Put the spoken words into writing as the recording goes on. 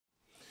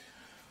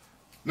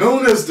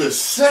known as the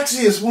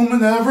sexiest woman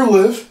to ever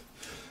live.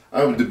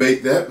 I would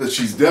debate that, but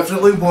she's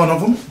definitely one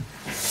of them.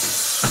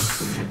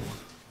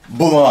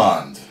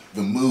 Blonde,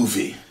 the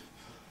movie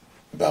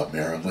about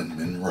Marilyn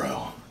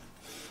Monroe.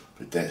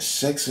 With that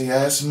sexy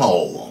ass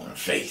mole on her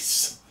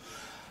face.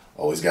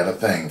 Always got a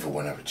thing for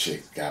whenever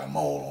chicks got a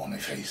mole on their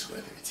face,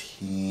 whether it's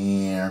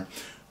here,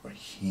 or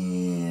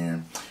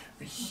here,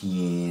 or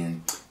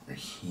here, or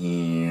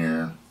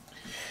here.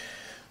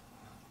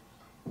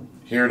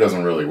 Here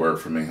doesn't really work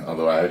for me,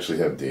 although I actually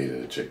have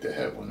dated a chick that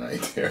had one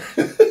right there.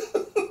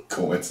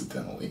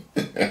 Coincidentally.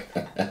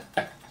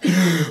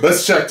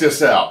 Let's check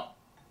this out.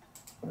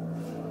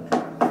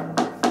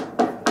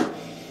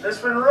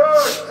 Miss Monroe,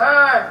 it's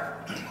time!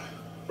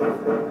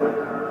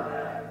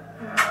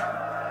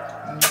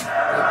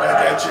 Right back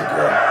at you,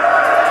 girl.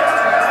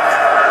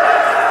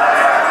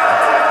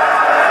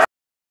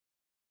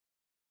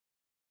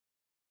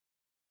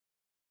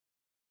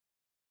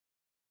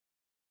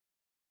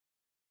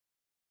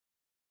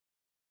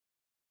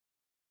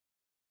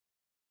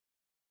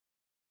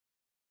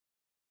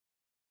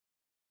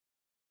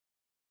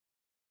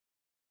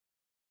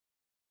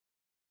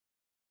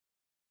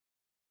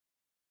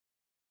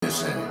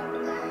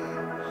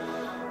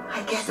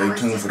 Stay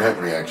tuned for that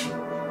reaction.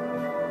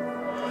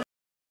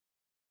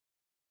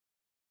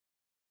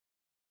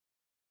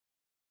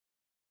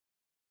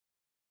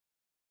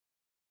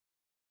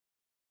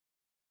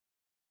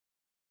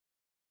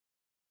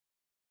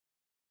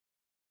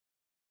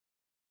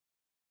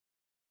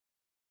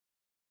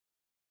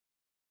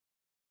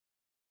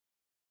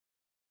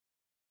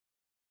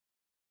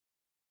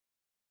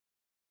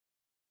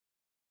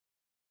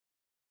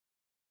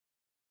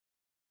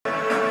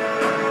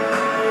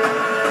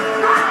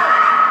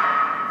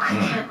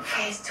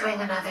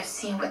 Doing another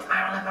scene with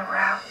Marilyn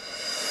Monroe.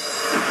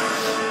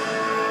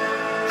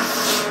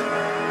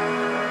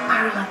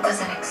 Marilyn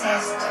doesn't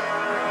exist.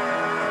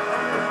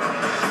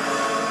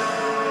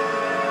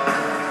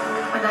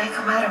 When I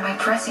come out of my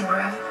dressing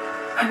room,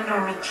 I'm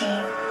Norma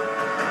Jean.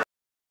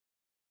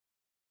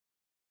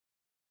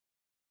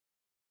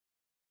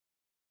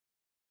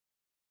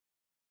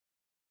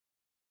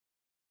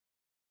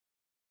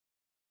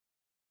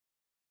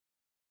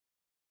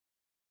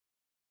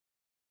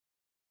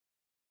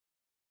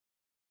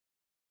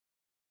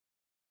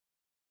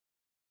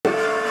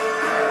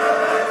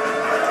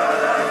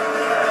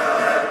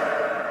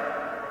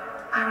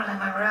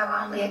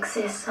 Only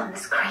exists on the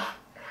screen.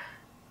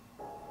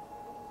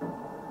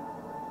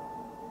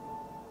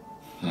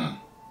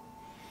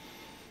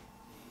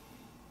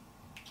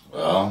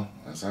 Well,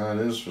 that's how it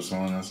is for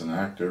someone that's an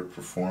actor,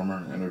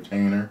 performer,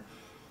 entertainer.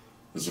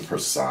 There's a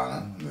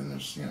persona, and then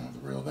there's, you know,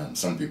 the real them.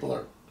 Some people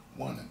are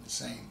one and the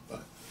same,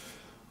 but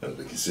as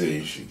we can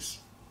see, she's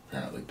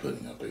apparently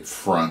putting up a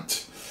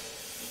front.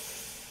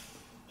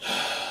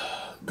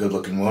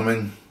 Good-looking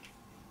woman,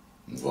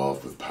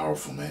 involved with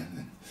powerful men,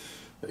 and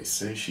they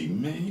say she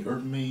may or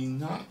may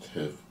not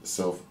have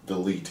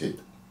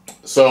self-deleted.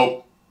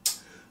 So,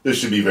 this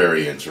should be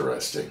very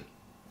interesting.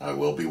 I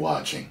will be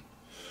watching.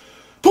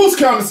 Post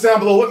comments down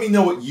below. Let me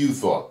know what you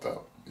thought,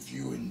 though. If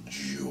you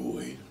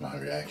enjoyed my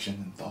reaction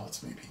and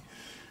thoughts, maybe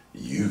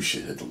you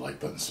should hit the like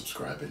button,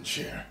 subscribe, and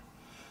share.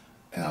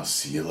 And I'll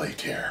see you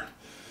later.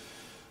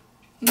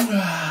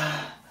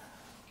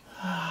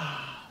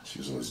 She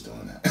was always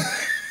doing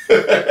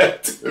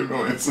that. 10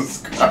 million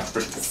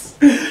subscribers.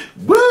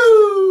 Woo!